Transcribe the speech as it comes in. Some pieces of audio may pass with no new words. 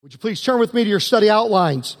Would you please turn with me to your study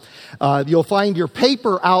outlines? You'll find your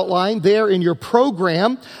paper outline there in your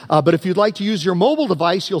program, but if you'd like to use your mobile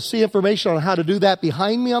device, you'll see information on how to do that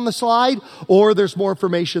behind me on the slide, or there's more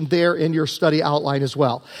information there in your study outline as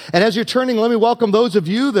well. And as you're turning, let me welcome those of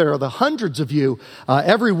you, there are the hundreds of you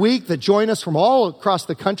every week that join us from all across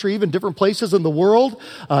the country, even different places in the world.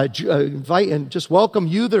 Invite and just welcome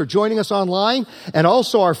you that are joining us online, and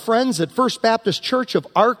also our friends at First Baptist Church of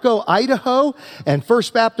Arco, Idaho, and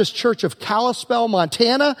First Baptist Church of Kalispell,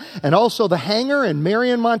 Montana, and also the Hangar in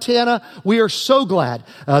Marion, Montana. We are so glad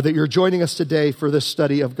that you're joining us today for this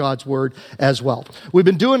study of God's Word as well. We've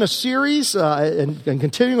been doing a series and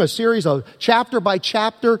continuing a series of chapter by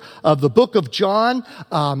chapter of the book of John.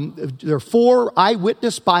 There are 4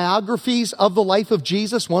 eyewitness biographies of the life of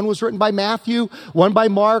Jesus. One was written by Matthew, one by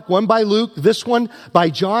Mark, one by Luke, this one by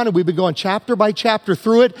John, and we've been going chapter by chapter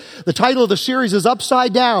through it. The title of the series is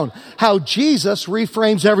Upside Down, How Jesus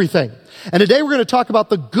Reframes Everything. And today we're going to talk about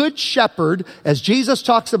the Good Shepherd as Jesus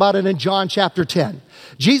talks about it in John chapter 10.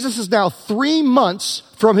 Jesus is now 3 months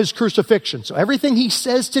from his crucifixion. So everything he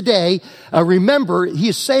says today, remember, he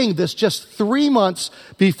is saying this just 3 months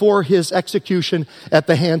before his execution at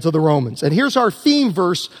the hands of the Romans. And here's our theme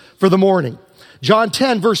verse for the morning. John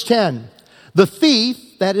 10, verse 10. The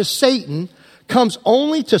thief, that is Satan, comes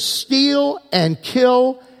only to steal and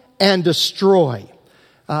kill and destroy.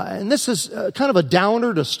 And this is kind of a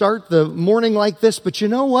downer to start the morning like this, but you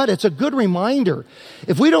know what? It's a good reminder.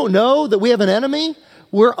 If we don't know that we have an enemy,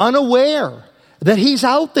 we're unaware that he's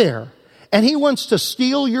out there. And he wants to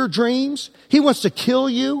steal your dreams. He wants to kill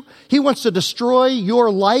you. He wants to destroy your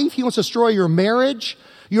life. He wants to destroy your marriage,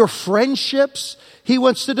 your friendships. He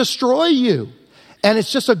wants to destroy you. And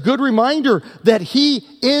it's just a good reminder that he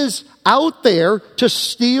is out there to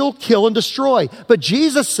steal, kill, and destroy. But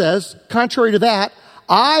Jesus says, contrary to that,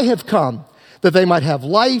 I have come that they might have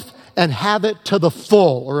life and have it to the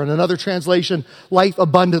full, or in another translation, life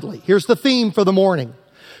abundantly. Here's the theme for the morning.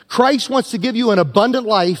 Christ wants to give you an abundant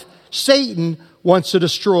life. Satan wants to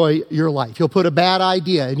destroy your life. He'll put a bad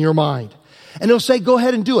idea in your mind. And he'll say, go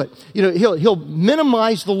ahead and do it. You know, he'll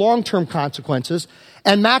minimize the long-term consequences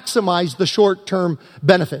and maximize the short-term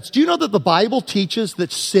benefits. Do you know that the Bible teaches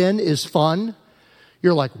that sin is fun?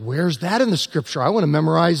 You're like, where's that in the scripture? I want to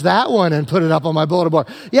memorize that one and put it up on my bulletin board.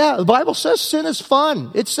 Yeah, the Bible says sin is fun.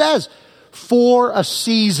 It says, for a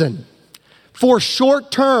season. For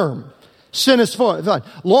short term, sin is fun.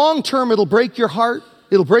 Long term, it'll break your heart.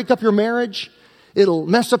 It'll break up your marriage. It'll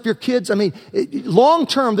mess up your kids. I mean, long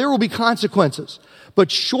term, there will be consequences. But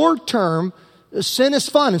short term, sin is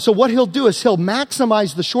fun. And so what he'll do is he'll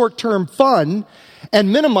maximize the short term fun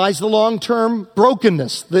and minimize the long-term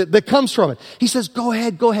brokenness that comes from it. He says, go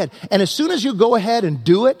ahead. And as soon as you go ahead and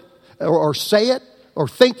do it, or say it, or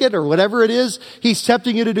think it, or whatever it is he's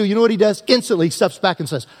tempting you to do, you know what he does? Instantly he steps back and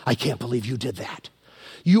says, I can't believe you did that.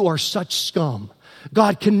 You are such scum.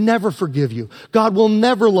 God can never forgive you. God will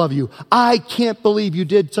never love you. I can't believe you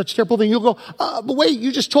did such a terrible thing. You'll go, but wait,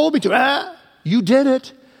 you just told me to. You did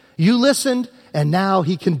it. You listened. And now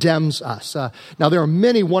he condemns us. Now, there are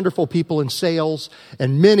many wonderful people in sales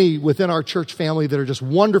and many within our church family that are just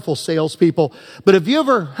wonderful salespeople. But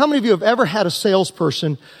how many of you have ever had a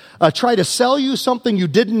salesperson try to sell you something you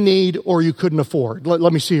didn't need or you couldn't afford?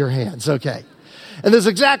 Let me see your hands. Okay. And this is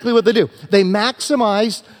exactly what they do. They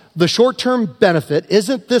maximize the short-term benefit.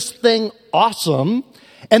 Isn't this thing awesome?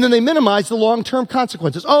 And then they minimize the long-term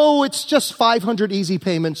consequences. Oh, it's just 500 easy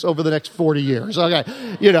payments over the next 40 years. Okay.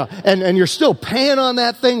 You know, and you're still paying on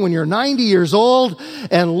that thing when you're 90 years old.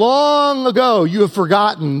 And long ago, you have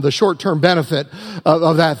forgotten the short-term benefit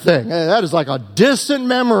of that thing. That is like a distant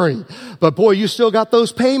memory. But boy, you still got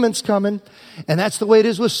those payments coming. And that's the way it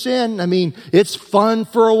is with sin. I mean, it's fun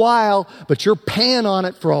for a while, but you're paying on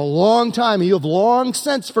it for a long time. And you have long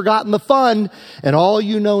since forgotten the fun, and all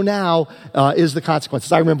you know now is the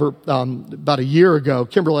consequences. I remember about a year ago,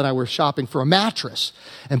 Kimberly and I were shopping for a mattress.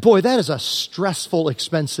 And boy, that is a stressful,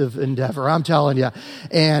 expensive endeavor, I'm telling you.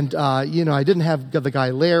 And, I didn't have the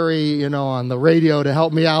guy Larry, on the radio to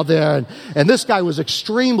help me out there. And this guy was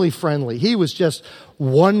extremely friendly. He was just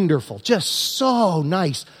wonderful, just so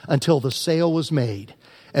nice until the sale was made.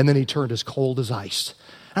 And then he turned as cold as ice.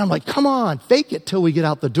 And I'm like, come on, fake it till we get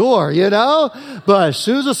out the door, But as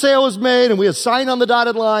soon as the sale was made and we had signed on the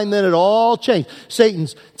dotted line, then it all changed.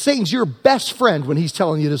 Satan's your best friend when he's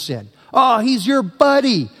telling you to sin. Oh, he's your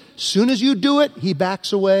buddy. As soon as you do it, he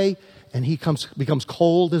backs away and he becomes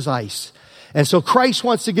cold as ice. And so Christ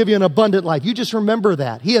wants to give you an abundant life. You just remember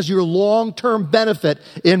that. He has your long-term benefit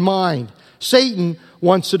in mind. Satan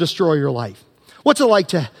wants to destroy your life. What's it like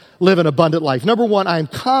to live an abundant life? Number one, I am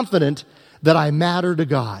confident that I matter to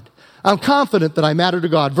God. I'm confident that I matter to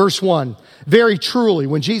God. Verse 1, very truly,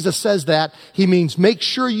 when Jesus says that, he means make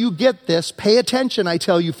sure you get this. Pay attention, I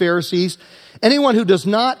tell you, Pharisees. Anyone who does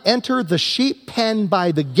not enter the sheep pen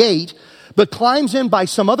by the gate, but climbs in by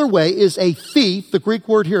some other way is a thief. The Greek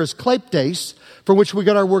word here is kleptes, from which we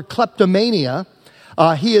got our word kleptomania.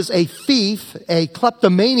 He is a thief, a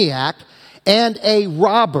kleptomaniac, and a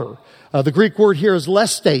robber. The Greek word here is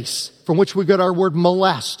lestes, from which we get our word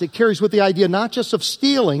molest. It carries with the idea not just of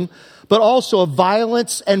stealing, but also of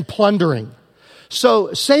violence and plundering.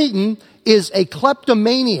 So Satan is a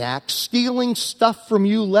kleptomaniac, stealing stuff from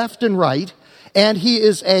you left and right, and he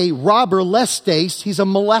is a robber, lestes. He's a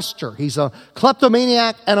molester. He's a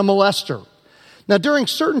kleptomaniac and a molester. Now, during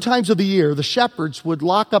certain times of the year, the shepherds would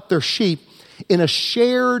lock up their sheep in a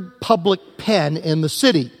shared public pen in the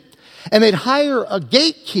city. And they'd hire a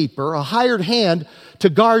gatekeeper, a hired hand, to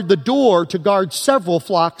guard the door, to guard several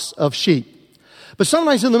flocks of sheep. But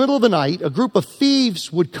sometimes in the middle of the night, a group of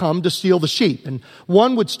thieves would come to steal the sheep. And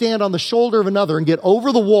one would stand on the shoulder of another and get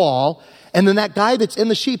over the wall. And then that guy that's in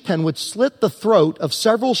the sheep pen would slit the throat of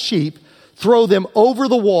several sheep, throw them over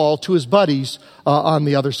the wall to his buddies on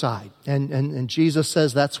the other side. And Jesus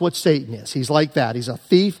says that's what Satan is. He's like that. He's a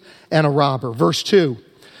thief and a robber. Verse 2.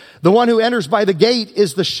 The one who enters by the gate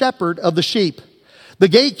is the shepherd of the sheep. The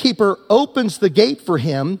gatekeeper opens the gate for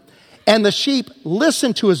him, and the sheep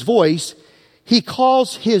listen to his voice. He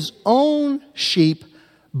calls his own sheep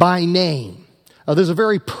by name. There's a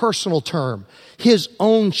very personal term. His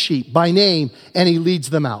own sheep by name, and he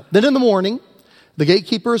leads them out. Then in the morning, the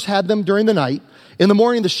gatekeepers had them during the night. In the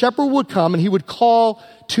morning, the shepherd would come, and he would call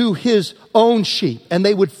to his own sheep, and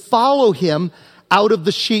they would follow him out of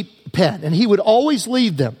the sheep pen, and he would always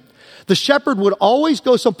lead them. The shepherd would always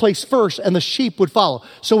go someplace first, and the sheep would follow.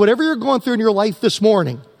 So whatever you're going through in your life this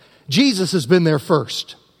morning, Jesus has been there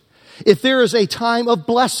first. If there is a time of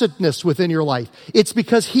blessedness within your life, it's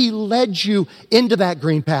because he led you into that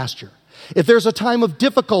green pasture. If there's a time of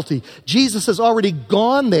difficulty, Jesus has already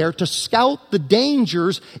gone there to scout the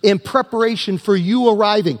dangers in preparation for you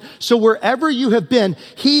arriving. So wherever you have been,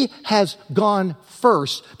 he has gone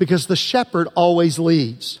first because the shepherd always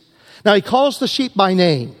leads. Now he calls the sheep by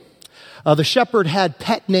name. The shepherd had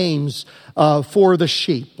pet names for the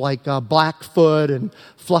sheep, like Blackfoot and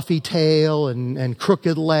Fluffy Tail and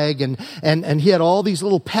Crooked Leg, and he had all these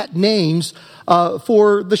little pet names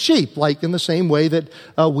for the sheep, like in the same way that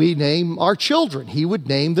we name our children. He would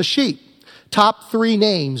name the sheep. Top 3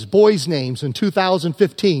 names, boys' names in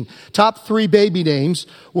 2015. Top 3 baby names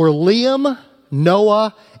were Liam,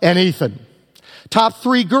 Noah, and Ethan. Top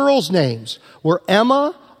 3 girls' names were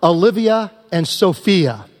Emma, Olivia, and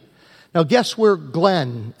Sophia. Now, guess where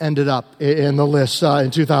Glenn ended up in the list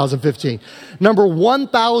in 2015? Number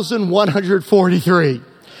 1,143.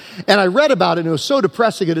 And I read about it, and it was so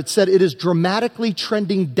depressing, and it said it is dramatically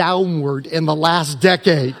trending downward in the last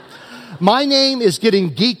decade. My name is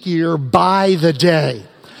getting geekier by the day.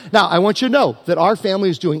 Now, I want you to know that our family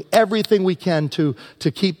is doing everything we can to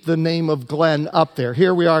keep the name of Glenn up there.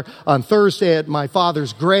 Here we are on Thursday at my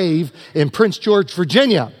father's grave in Prince George,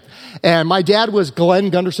 Virginia. And my dad was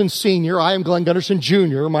Glenn Gunderson Sr. I am Glenn Gunderson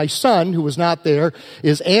Jr. My son, who was not there,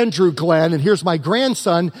 is Andrew Glenn. And here's my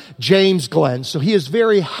grandson, James Glenn. So he is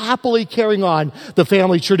very happily carrying on the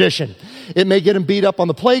family tradition. It may get him beat up on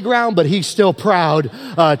the playground, but he's still proud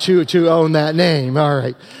to own that name. All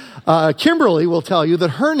right. Kimberly will tell you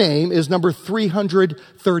that her name is number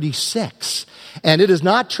 336. And it is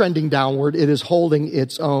not trending downward. It is holding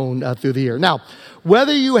its own through the year. Now,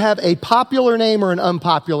 whether you have a popular name or an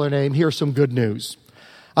unpopular name, here's some good news.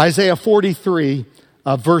 Isaiah 43,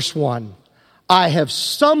 verse 1. I have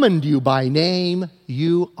summoned you by name.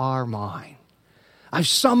 You are mine. I've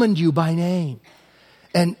summoned you by name.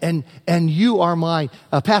 And you are mine.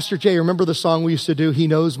 Pastor Jay, remember the song we used to do, He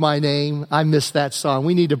Knows My Name? I miss that song.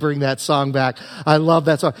 We need to bring that song back. I love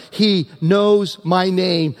that song. He knows my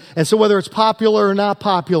name. And so whether it's popular or not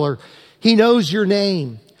popular, he knows your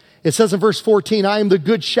name. It says in verse 14, I am the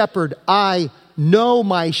good shepherd. I know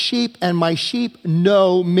my sheep, and my sheep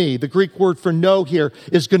know me. The Greek word for know here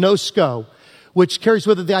is gnosko, which carries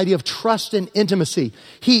with it the idea of trust and intimacy.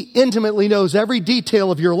 He intimately knows every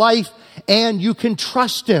detail of your life, and you can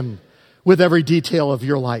trust him with every detail of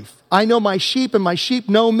your life. I know my sheep, and my sheep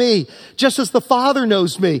know me, just as the Father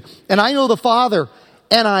knows me. And I know the Father,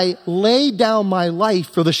 and I lay down my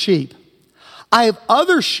life for the sheep. I have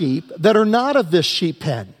other sheep that are not of this sheep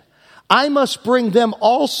pen. I must bring them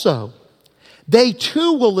also. They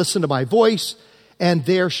too will listen to my voice, and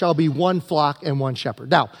there shall be one flock and one shepherd.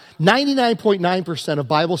 Now, 99.9% of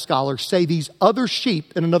Bible scholars say these other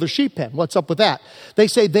sheep in another sheep pen. What's up with that? They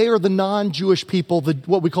say they are the non-Jewish people,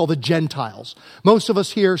 what we call the Gentiles. Most of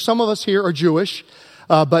us here, some of us here are Jewish,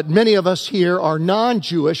 but many of us here are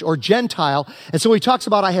non-Jewish or Gentile. And so he talks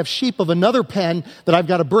about, I have sheep of another pen that I've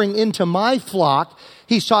got to bring into my flock.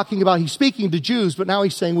 He's speaking to Jews, but now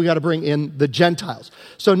he's saying we got to bring in the Gentiles.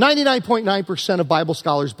 So 99.9% of Bible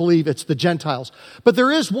scholars believe it's the Gentiles. But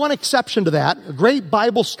there is one exception to that, a great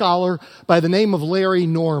Bible scholar by the name of Larry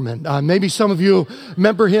Norman. Maybe some of you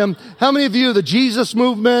remember him. How many of you, the Jesus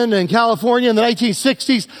movement in California in the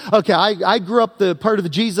 1960s? Okay, I grew up the part of the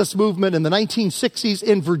Jesus movement in the 1960s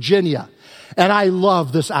in Virginia. And I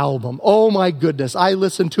love this album. Oh my goodness. I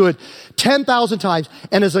listened to it 10,000 times.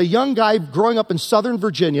 And as a young guy growing up in Southern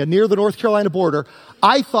Virginia near the North Carolina border,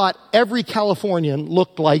 I thought every Californian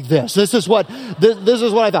looked like this. This is what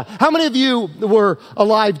I thought. How many of you were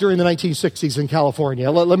alive during the 1960s in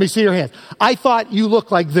California? Let me see your hands. I thought you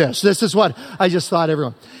looked like this. This is what I just thought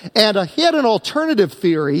everyone. And he had an alternative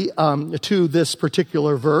theory to this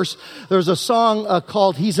particular verse. There's a song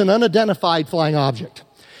called He's an Unidentified Flying Object.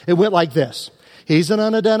 It went like this. He's an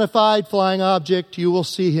unidentified flying object. You will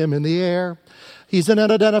see him in the air. He's an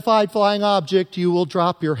unidentified flying object. You will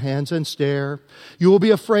drop your hands and stare. You will be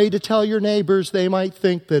afraid to tell your neighbors. They might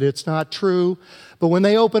think that it's not true. But when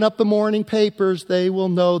they open up the morning papers, they will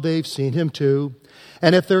know they've seen him too.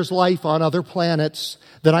 And if there's life on other planets,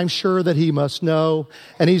 then I'm sure that he must know.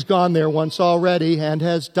 And he's gone there once already and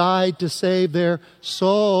has died to save their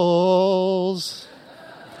souls.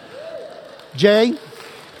 Jay?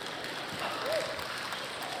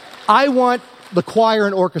 I want the choir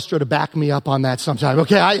and orchestra to back me up on that sometime.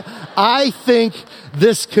 Okay, I think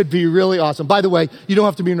this could be really awesome. By the way, you don't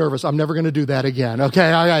have to be nervous. I'm never going to do that again.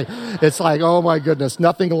 Okay, it's like, oh my goodness,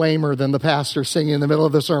 nothing lamer than the pastor singing in the middle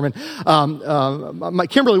of the sermon.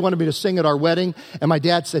 Kimberly wanted me to sing at our wedding, and my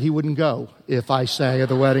dad said he wouldn't go if I sang at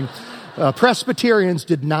the wedding. Presbyterians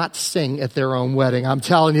did not sing at their own wedding. I'm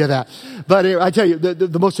telling you that. But I tell you,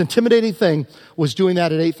 the most intimidating thing was doing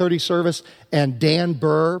that at 8:30 service, and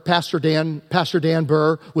Pastor Dan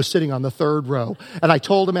Burr was sitting on the third row. And I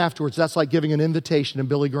told him afterwards, that's like giving an invitation and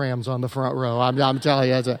Billy Graham's on the front row. I'm telling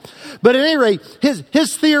you. But at any rate,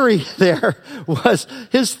 his theory was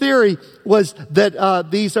that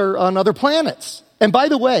these are on other planets. And by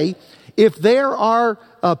the way, if there are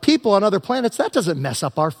people on other planets, that doesn't mess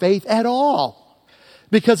up our faith at all.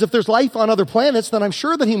 Because if there's life on other planets, then I'm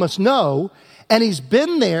sure that he must know, and he's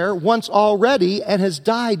been there once already and has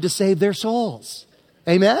died to save their souls.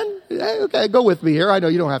 Amen? Okay, go with me here. I know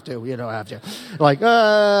you don't have to. Like,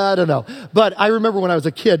 I don't know. But I remember when I was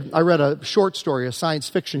a kid, I read a short story, a science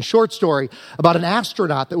fiction short story about an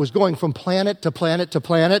astronaut that was going from planet to planet to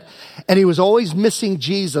planet, and he was always missing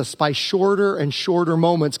Jesus by shorter and shorter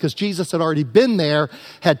moments because Jesus had already been there,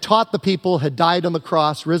 had taught the people, had died on the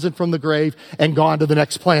cross, risen from the grave, and gone to the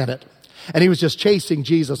next planet. And he was just chasing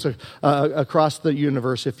Jesus across the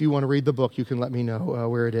universe. If you want to read the book, you can let me know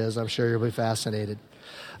where it is. I'm sure you'll be fascinated.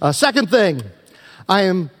 Second thing, I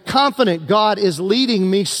am confident God is leading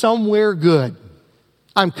me somewhere good.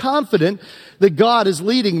 I'm confident that God is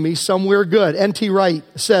leading me somewhere good. N.T. Wright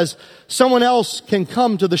says, someone else can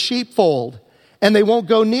come to the sheepfold and they won't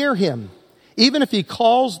go near him, even if he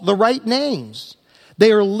calls the right names.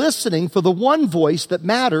 They are listening for the one voice that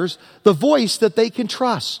matters, the voice that they can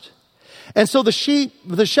trust. And so the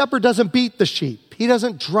shepherd doesn't beat the sheep. He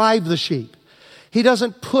doesn't drive the sheep. He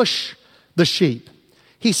doesn't push the sheep.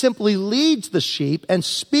 He simply leads the sheep and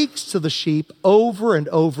speaks to the sheep over and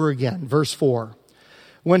over again. Verse 4.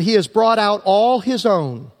 When he has brought out all his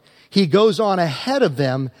own, he goes on ahead of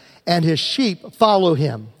them, and his sheep follow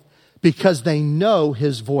him because they know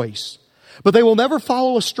his voice. But they will never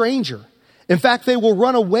follow a stranger. In fact, they will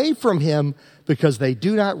run away from him because they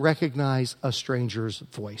do not recognize a stranger's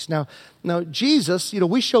voice. Now Jesus,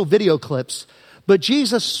 we show video clips, but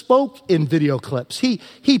Jesus spoke in video clips.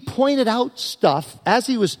 He pointed out stuff as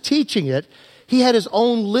he was teaching it. He had his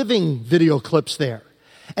own living video clips there.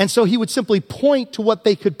 And so he would simply point to what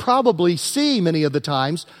they could probably see many of the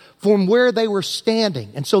times from where they were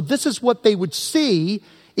standing. And so this is what they would see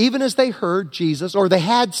even as they heard Jesus, or they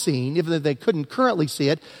had seen, even if they couldn't currently see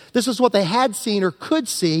it. This is what they had seen or could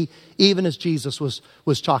see even as Jesus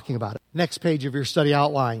was talking about it. Next page of your study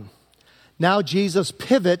outline. Now Jesus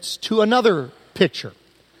pivots to another picture.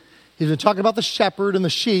 He's been talking about the shepherd and the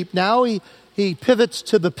sheep. Now he pivots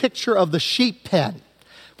to the picture of the sheep pen.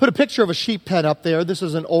 Put a picture of a sheep pen up there. This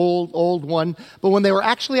is an old one. But when they were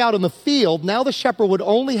actually out in the field, now the shepherd would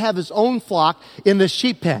only have his own flock in this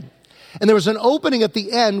sheep pen. And there was an opening at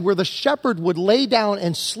the end where the shepherd would lay down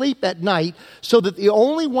and sleep at night so that the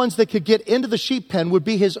only ones that could get into the sheep pen would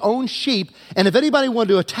be his own sheep. And if anybody wanted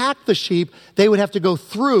to attack the sheep, they would have to go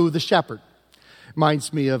through the shepherd.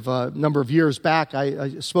 Reminds me of a number of years back,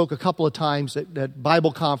 I spoke a couple of times at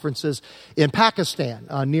Bible conferences in Pakistan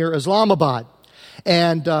near Islamabad.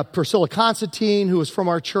 And Priscilla Constantine, who was from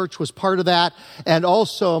our church, was part of that. And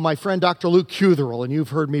also my friend Dr. Luke Cutherell, and you've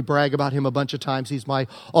heard me brag about him a bunch of times. He's my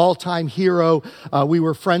all-time hero. We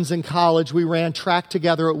were friends in college. We ran track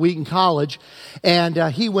together at Wheaton College. And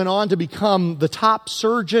he went on to become the top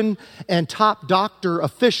surgeon and top doctor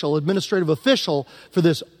official, administrative official for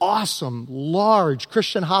this awesome, large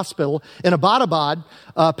Christian hospital in Abbottabad,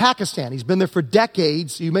 Pakistan. He's been there for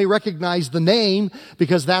decades. You may recognize the name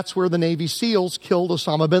because that's where the Navy SEALs killed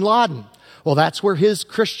Osama bin Laden. Well, that's where his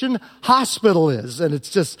Christian hospital is. And it's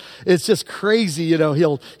just crazy. You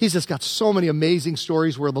know, he's just got so many amazing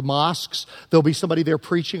stories where the mosques, there'll be somebody there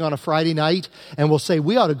preaching on a Friday night and we'll say,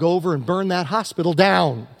 we ought to go over and burn that hospital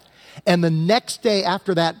down. And the next day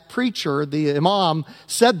after that preacher, the imam,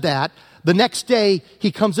 said that, the next day,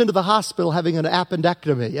 he comes into the hospital having an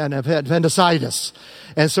appendectomy and appendicitis.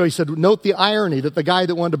 And so he said, note the irony that the guy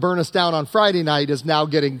that wanted to burn us down on Friday night is now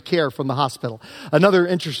getting care from the hospital. Another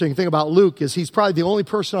interesting thing about Luke is he's probably the only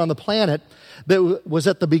person on the planet that was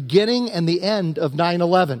at the beginning and the end of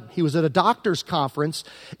 9/11. He was at a doctor's conference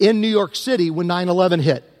in New York City when 9/11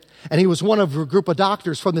 hit. And he was one of a group of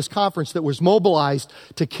doctors from this conference that was mobilized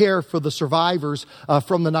to care for the survivors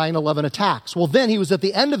from the 9/11 attacks. Well, then he was at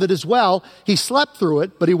the end of it as well. He slept through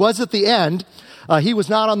it, but he was at the end. He was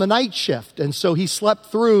not on the night shift. And so he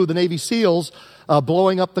slept through the Navy SEALs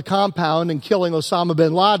blowing up the compound and killing Osama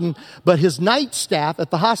bin Laden. But his night staff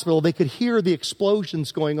at the hospital, they could hear the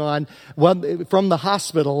explosions going on from the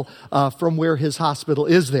hospital, from where his hospital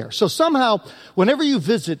is there. So somehow, whenever you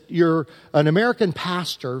visit, an American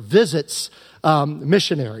pastor visits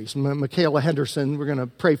missionaries. Michaela Henderson, we're going to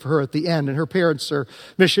pray for her at the end, and her parents are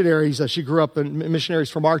missionaries. She grew up in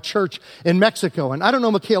missionaries from our church in Mexico. And I don't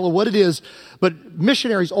know, Michaela, what it is, but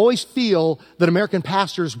missionaries always feel that American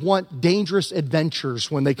pastors want dangerous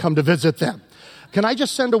adventures when they come to visit them. Can I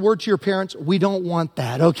just send a word to your parents? We don't want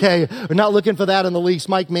that, okay? We're not looking for that in the least.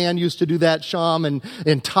 Mike Mann used to do that, Sham, in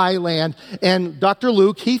Thailand. And Dr.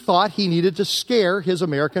 Luke, he thought he needed to scare his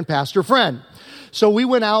American pastor friend. So we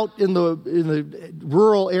went out in the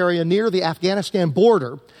rural area near the Afghanistan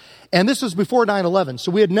border, and this was before 9/11,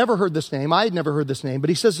 so we had never heard this name. I had never heard this name, but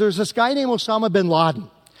he says there's this guy named Osama bin Laden,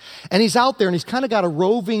 and he's out there, and he's kind of got a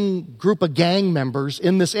roving group of gang members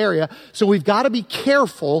in this area, so we've got to be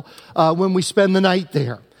careful when we spend the night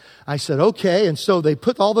there. I said, okay, and so they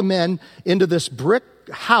put all the men into this brick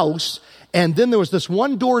house, and then there was this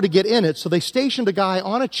one door to get in it, so they stationed a guy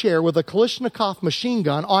on a chair with a Kalashnikov machine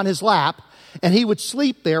gun on his lap, and he would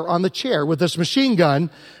sleep there on the chair with this machine gun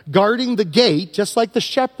guarding the gate, just like the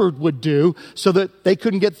shepherd would do, so that they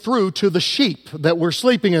couldn't get through to the sheep that were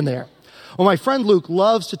sleeping in there. Well, my friend Luke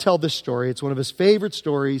loves to tell this story. It's one of his favorite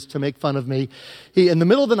stories to make fun of me. In the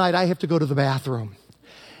middle of the night, I have to go to the bathroom.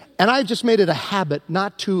 And I've just made it a habit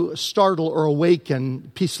not to startle or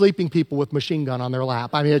awaken sleeping people with machine gun on their lap.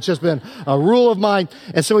 I mean, it's just been a rule of mine.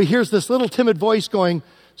 And so he hears this little timid voice going,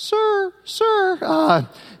 sir.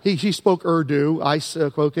 He spoke Urdu. I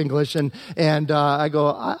spoke English. And I go,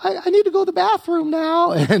 I need to go to the bathroom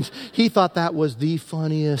now. And he thought that was the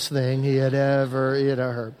funniest thing he had ever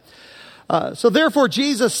heard. So therefore,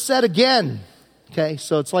 Jesus said again, okay,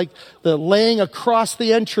 so it's like the laying across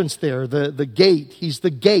the entrance there, the gate. He's the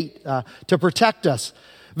gate to protect us.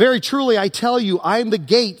 Very truly, I tell you, I am the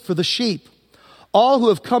gate for the sheep. All who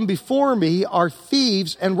have come before me are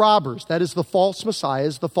thieves and robbers. That is the false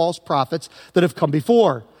messiahs, the false prophets that have come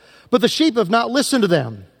before. But the sheep have not listened to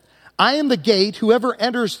them. I am the gate. Whoever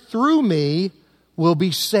enters through me will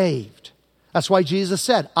be saved. That's why Jesus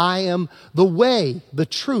said, I am the way, the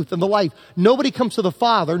truth, and the life. Nobody comes to the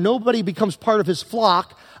Father. Nobody becomes part of his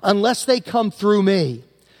flock unless they come through me.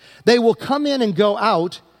 They will come in and go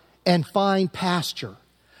out and find pasture.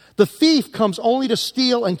 The thief comes only to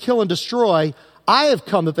steal and kill and destroy. I have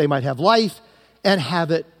come that they might have life and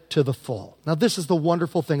have it to the full. Now, this is the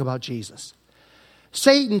wonderful thing about Jesus.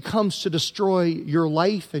 Satan comes to destroy your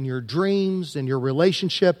life and your dreams and your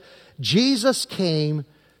relationship. Jesus came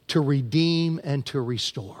to redeem and to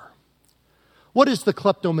restore. What is the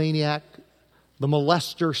kleptomaniac, the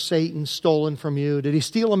molester, Satan, stolen from you? Did he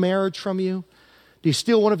steal a marriage from you? Did he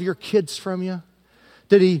steal one of your kids from you?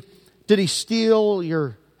 Did he steal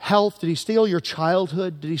your health? Did he steal your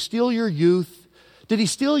childhood? Did he steal your youth? Did he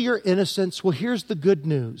steal your innocence? Well, here's the good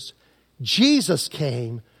news. Jesus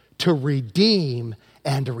came to redeem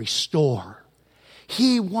and to restore.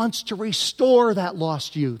 He wants to restore that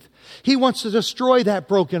lost youth. He wants to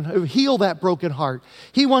heal that broken heart.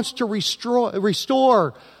 He wants to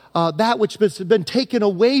restore that which has been taken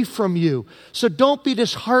away from you. So don't be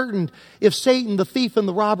disheartened if Satan, the thief and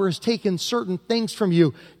the robber, has taken certain things from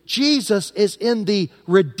you. Jesus is in the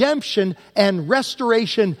redemption and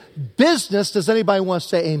restoration business. Does anybody want to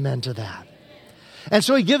say amen to that? And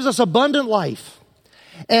so he gives us abundant life.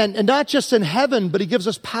 And not just in heaven, but he gives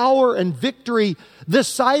us power and victory this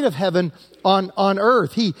side of heaven on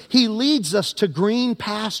earth. He leads us to green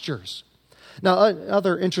pastures. Now,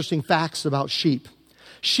 other interesting facts about sheep.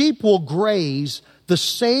 Sheep will graze the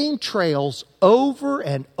same trails over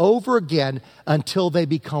and over again until they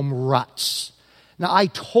become ruts. Now, I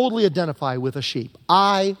totally identify with a sheep.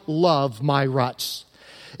 I love my ruts.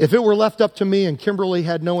 If it were left up to me and Kimberly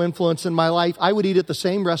had no influence in my life, I would eat at the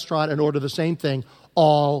same restaurant and order the same thing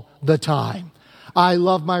all the time. I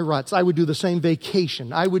love my ruts. I would do the same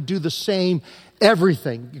vacation. I would do the same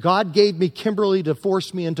everything. God gave me Kimberly to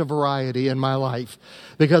force me into variety in my life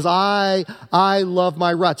because I love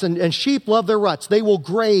my ruts. And sheep love their ruts. They will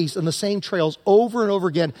graze in the same trails over and over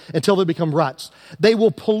again until they become ruts. They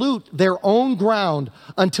will pollute their own ground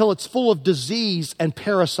until it's full of disease and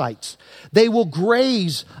parasites. They will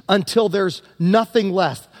graze until there's nothing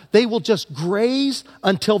left. They will just graze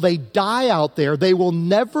until they die out there. They will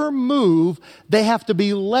never move. They have to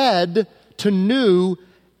be led to new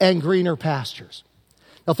and greener pastures.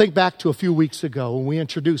 Now think back to a few weeks ago when we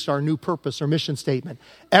introduced our new purpose or mission statement.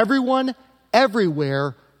 Everyone,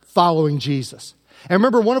 everywhere, following Jesus. And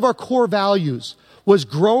remember, one of our core values was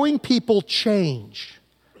growing people change.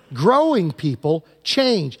 Growing people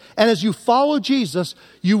change. And as you follow Jesus,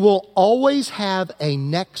 you will always have a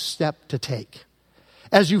next step to take.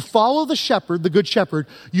 As you follow the shepherd, the good shepherd,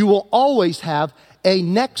 you will always have a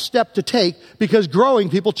next step to take because growing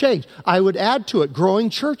people change. I would add to it, growing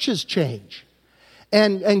churches change.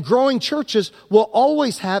 And growing churches will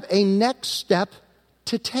always have a next step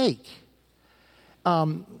to take.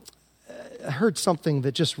 I heard something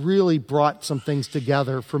that just really brought some things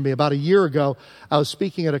together for me. About a year ago, I was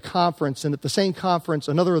speaking at a conference, and at the same conference,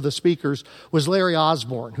 another of the speakers was Larry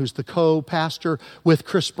Osborne, who's the co-pastor with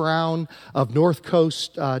Chris Brown of North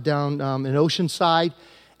Coast down in Oceanside.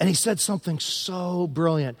 And he said something so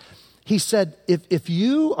brilliant. He said, if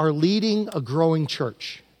you are leading a growing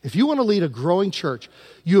church, if you want to lead a growing church,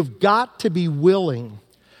 you've got to be willing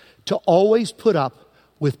to always put up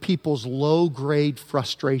with people's low-grade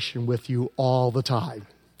frustration with you all the time.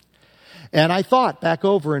 And I thought back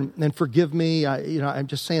over, and forgive me, I'm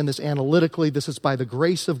just saying this analytically. This is by the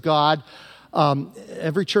grace of God.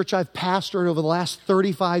 Every church I've pastored over the last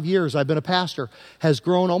 35 years, I've been a pastor, has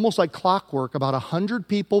grown almost like clockwork, about 100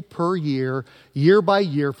 people per year, year by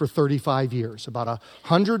year for 35 years. About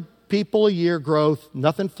 100 people a year growth,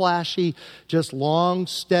 nothing flashy, just long,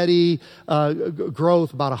 steady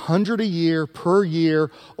growth, about 100 a year per year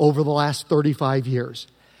over the last 35 years.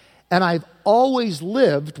 And I've always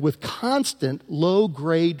lived with constant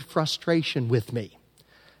low-grade frustration with me.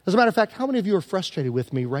 As a matter of fact, how many of you are frustrated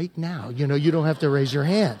with me right now? You don't have to raise your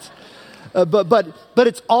hands. But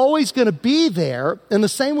it's always going to be there. In the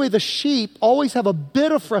same way, the sheep always have a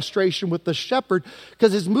bit of frustration with the shepherd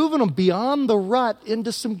because he's moving them beyond the rut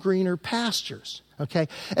into some greener pastures. Okay?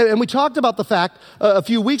 And we talked about the fact a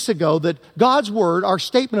few weeks ago that God's word, our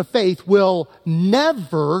statement of faith, will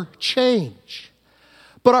never change.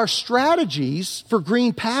 But our strategies for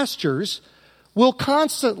green pastures will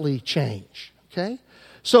constantly change. Okay?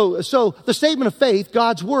 So the statement of faith,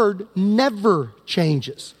 God's word, never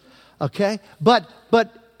changes. Okay? But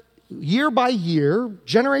year by year,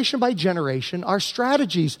 generation by generation, our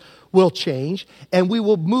strategies will change, and we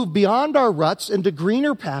will move beyond our ruts into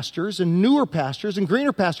greener pastures and newer pastures and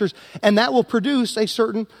greener pastures, and that will produce a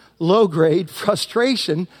certain low-grade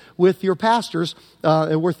frustration with your pastors,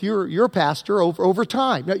 with your pastor over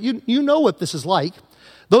time. Now, you know what this is like.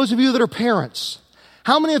 Those of you that are parents,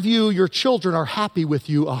 how many of you, your children, are happy with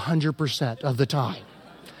you 100% of the time?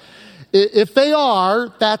 If they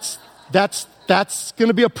are, that's going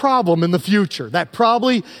to be a problem in the future. That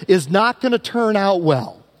probably is not going to turn out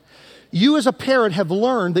well. You as a parent have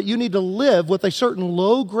learned that you need to live with a certain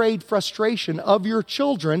low-grade frustration of your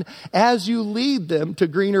children as you lead them to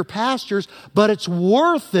greener pastures, but it's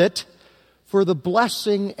worth it for the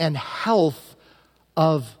blessing and health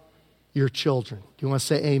of your children. Do you want to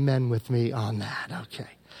say amen with me on that? Okay.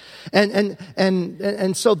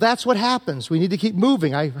 And so that's what happens. We need to keep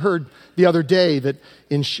moving. I heard the other day that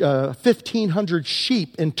in 1,500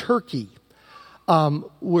 sheep in Turkey,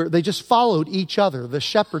 where they just followed each other. The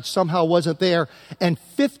shepherd somehow wasn't there, and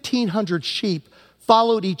 1,500 sheep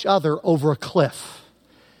followed each other over a cliff,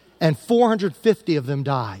 and 450 of them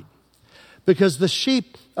died. Because the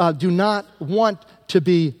sheep do not want to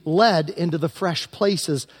be led into the fresh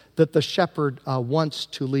places that the shepherd wants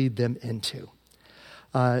to lead them into.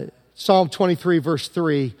 Psalm 23, verse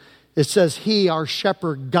 3, it says, He, our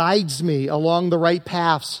shepherd, guides me along the right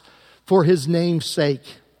paths for His name's sake.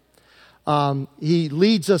 He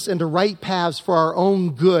leads us into right paths for our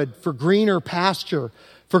own good, for greener pasture,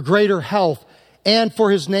 for greater health, and for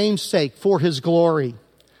His name's sake, for His glory.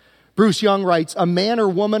 Bruce Young writes, a man or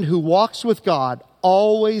woman who walks with God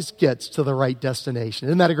always gets to the right destination.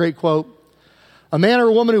 Isn't that a great quote? A man or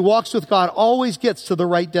a woman who walks with God always gets to the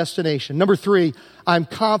right destination. Number 3, I'm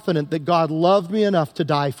confident that God loved me enough to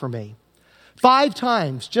die for me. 5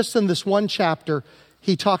 times, just in this one chapter,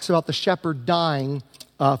 he talks about the shepherd dying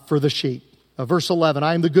for the sheep. Verse 11,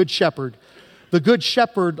 I am the good shepherd. The good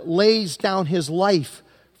shepherd lays down his life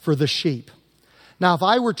for the sheep. Now, if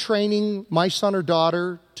I were training my son or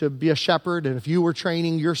daughter to be a shepherd, and if you were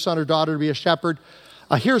training your son or daughter to be a shepherd,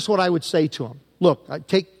 here's what I would say to them. Look,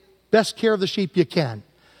 take best care of the sheep you can.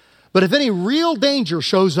 But if any real danger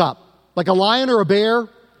shows up, like a lion or a bear,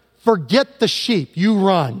 forget the sheep. You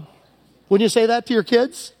run. Wouldn't you say that to your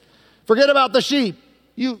kids? Forget about the sheep.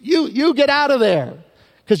 You get out of there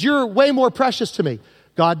because you're way more precious to me.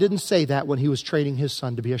 God didn't say that when He was training His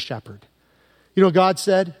son to be a shepherd. You know what God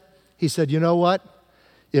said? He said, you know what?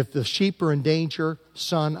 If the sheep are in danger,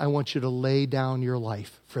 son, I want you to lay down your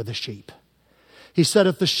life for the sheep. He said,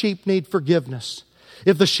 if the sheep need forgiveness,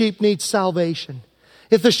 if the sheep need salvation,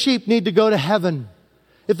 if the sheep need to go to heaven,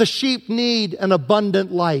 if the sheep need an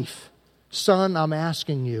abundant life, son, I'm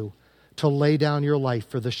asking you to lay down your life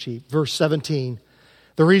for the sheep. Verse 17,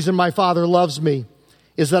 the reason my Father loves me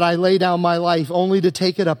is that I lay down my life only to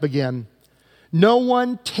take it up again. No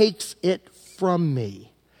one takes it from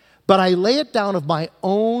me, but I lay it down of my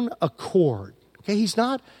own accord. Okay, he's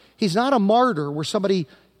not a martyr where somebody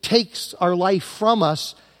takes our life from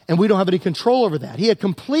us and we don't have any control over that. He had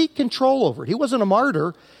complete control over it. He wasn't a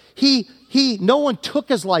martyr. No one took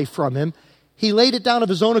his life from him. He laid it down of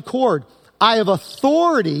his own accord. I have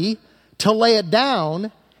authority to lay it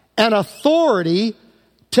down and authority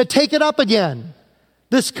to take it up again.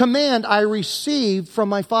 This command I received from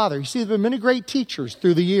my Father. You see, there have been many great teachers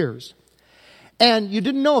through the years. And you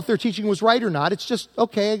didn't know if their teaching was right or not. It's just,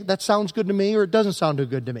 okay, that sounds good to me or it doesn't sound too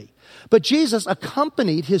good to me. But Jesus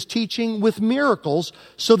accompanied His teaching with miracles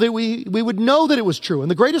so that we would know that it was true. And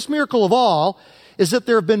the greatest miracle of all is that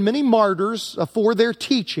there have been many martyrs for their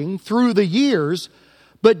teaching through the years,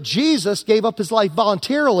 but Jesus gave up His life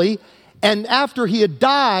voluntarily, and after He had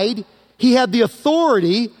died, He had the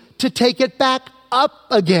authority to take it back up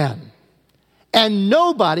again. And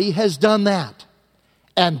nobody has done that.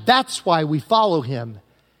 And that's why we follow Him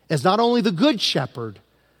as not only the good shepherd,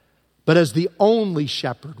 but as the only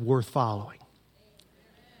shepherd worth following.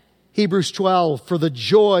 Hebrews 12, for the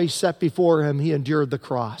joy set before Him, He endured the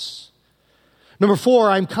cross. Number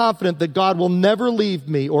 4, I'm confident that God will never leave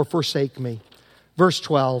me or forsake me. Verse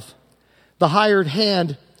 12, the hired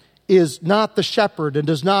hand is not the shepherd and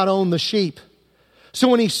does not own the sheep. So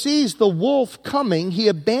when he sees the wolf coming, he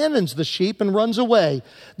abandons the sheep and runs away.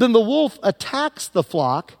 Then the wolf attacks the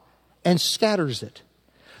flock and scatters it.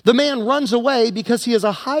 The man runs away because he is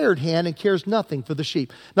a hired hand and cares nothing for the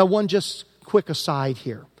sheep. Now, one just quick aside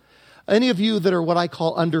here. Any of you that are what I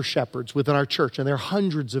call under shepherds within our church, and there are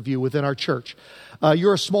hundreds of you within our church,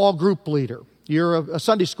 you're a small group leader. You're a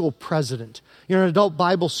Sunday school president. You're an adult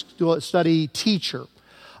Bible study teacher.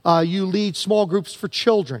 You lead small groups for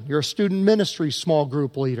children. You're a student ministry small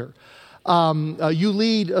group leader. You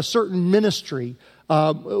lead a certain ministry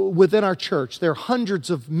within our church. There are hundreds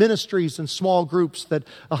of ministries and small groups,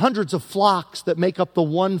 hundreds of flocks that make up the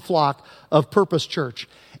one flock of Purpose Church.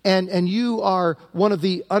 And you are one of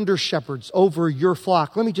the under shepherds over your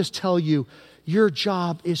flock. Let me just tell you, your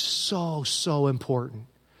job is so, so important.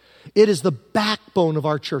 It is the backbone of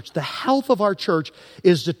our church. The health of our church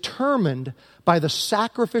is determined by the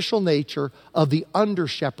sacrificial nature of the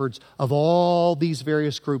under-shepherds of all these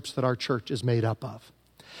various groups that our church is made up of.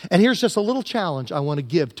 And here's just a little challenge I want to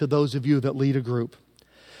give to those of you that lead a group.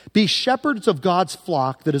 Be shepherds of God's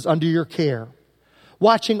flock that is under your care,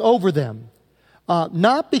 watching over them,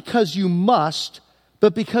 not because you must,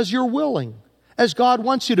 but because you're willing, as God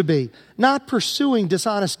wants you to be, not pursuing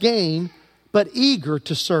dishonest gain, but eager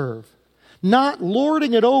to serve, not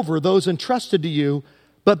lording it over those entrusted to you,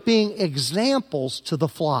 but being examples to the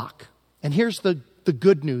flock. And here's the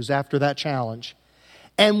good news after that challenge.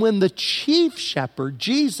 And when the chief shepherd,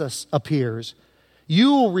 Jesus, appears,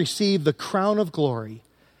 you will receive the crown of glory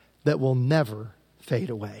that will never fade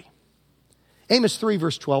away. Amos 3,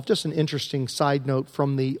 verse 12, just an interesting side note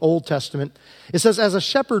from the Old Testament. It says, as a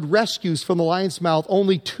shepherd rescues from the lion's mouth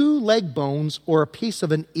only 2 leg bones or a piece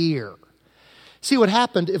of an ear. See, what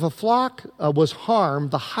happened, if a flock was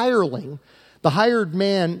harmed, the hired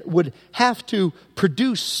man would have to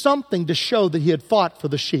produce something to show that he had fought for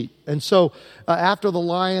the sheep. And so after the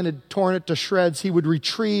lion had torn it to shreds, he would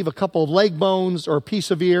retrieve a couple of leg bones or a piece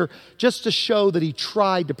of ear just to show that he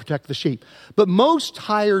tried to protect the sheep. But most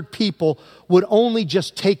hired people would only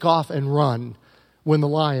just take off and run when the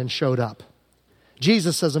lion showed up.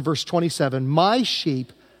 Jesus says in verse 27, my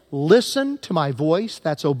sheep listen to my voice,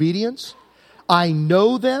 that's obedience. I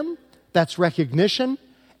know them, that's recognition,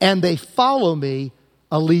 and they follow me,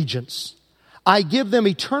 allegiance. I give them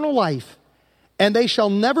eternal life, and they shall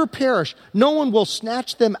never perish. No one will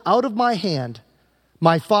snatch them out of my hand.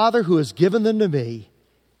 My Father who has given them to me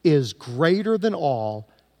is greater than all.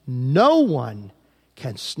 No one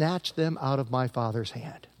can snatch them out of my Father's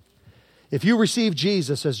hand. If you receive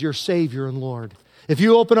Jesus as your Savior and Lord, if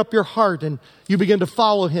you open up your heart and you begin to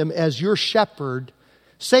follow Him as your shepherd,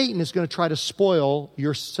 Satan is going to try to spoil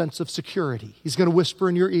your sense of security. He's going to whisper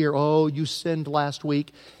in your ear, oh, you sinned last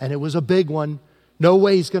week, and it was a big one. No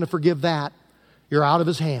way he's going to forgive that. You're out of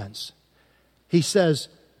his hands. He says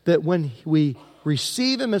that when we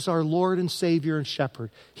receive Him as our Lord and Savior and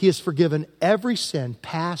Shepherd, He has forgiven every sin,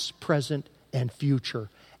 past, present, and future.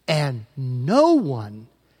 And no one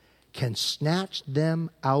can snatch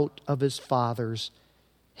them out of His Father's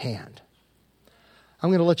hand. I'm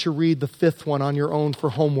going to let you read the 5th one on your own for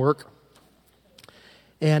homework.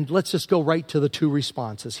 And let's just go right to the 2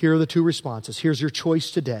 responses. Here are the 2 responses. Here's your choice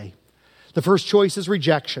today. The first choice is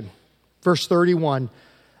rejection. Verse 31.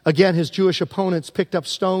 Again, His Jewish opponents picked up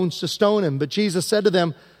stones to stone Him. But Jesus said to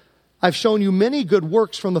them, I've shown you many good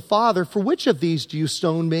works from the Father. For which of these do you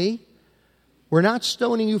stone me? We're not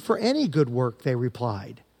stoning you for any good work, they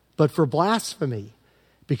replied, but for blasphemy,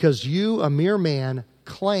 because you, a mere man,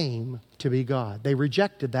 claim to be God. They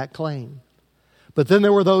rejected that claim. But then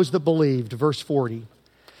there were those that believed. Verse 40.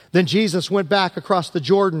 Then Jesus went back across the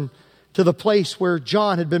Jordan to the place where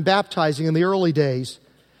John had been baptizing in the early days.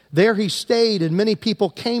 There He stayed, and many people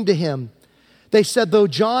came to Him. They said, though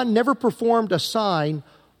John never performed a sign,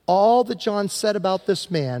 all that John said about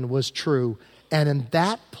this man was true. And in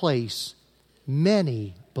that place,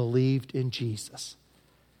 many believed in Jesus.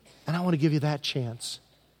 And I want to give you that chance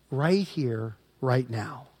right here, right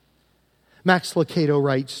now. Max Lucado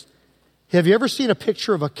writes, have you ever seen a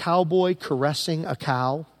picture of a cowboy caressing a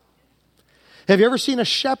cow? Have you ever seen a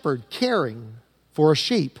shepherd caring for a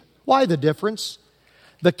sheep? Why the difference?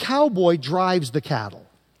 The cowboy drives the cattle.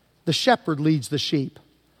 The shepherd leads the sheep.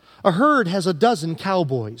 A herd has a dozen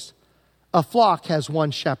cowboys. A flock has one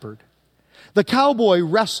shepherd. The cowboy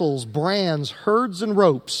wrestles, brands, herds, and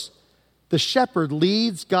ropes. The shepherd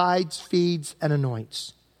leads, guides, feeds, and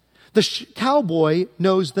anoints. The cowboy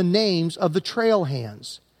knows the names of the trail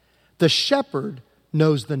hands. The shepherd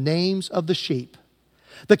knows the names of the sheep.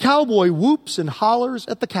 The cowboy whoops and hollers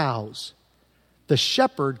at the cows. The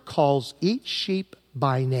shepherd calls each sheep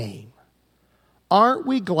by name. Aren't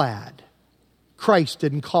we glad Christ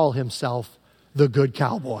didn't call Himself the good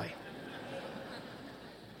cowboy?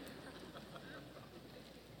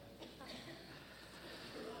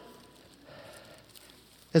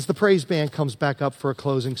 As the praise band comes back up for a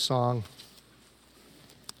closing song,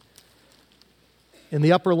 in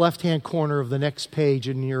the upper left-hand corner of the next page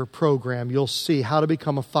in your program, you'll see how to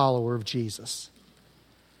become a follower of Jesus.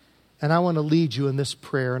 And I want to lead you in this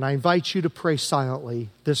prayer, and I invite you to pray silently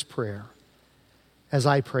this prayer as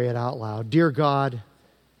I pray it out loud. Dear God,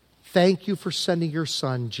 thank you for sending your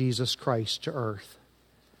Son, Jesus Christ, to earth.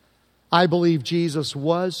 I believe Jesus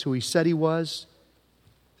was who He said He was,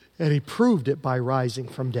 and He proved it by rising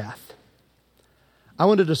from death. I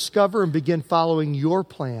want to discover and begin following your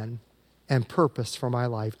plan and purpose for my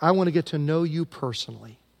life. I want to get to know you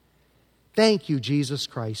personally. Thank you, Jesus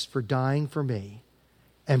Christ, for dying for me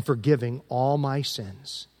and forgiving all my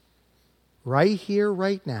sins. Right here,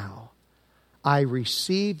 right now, I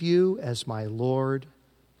receive you as my Lord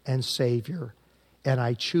and Savior, and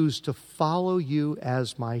I choose to follow you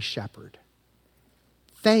as my shepherd.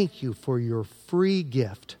 Thank you for your free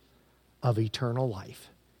gift of eternal life.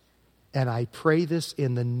 And I pray this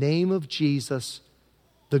in the name of Jesus,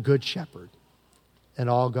 the Good Shepherd. And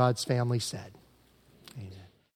all God's family said,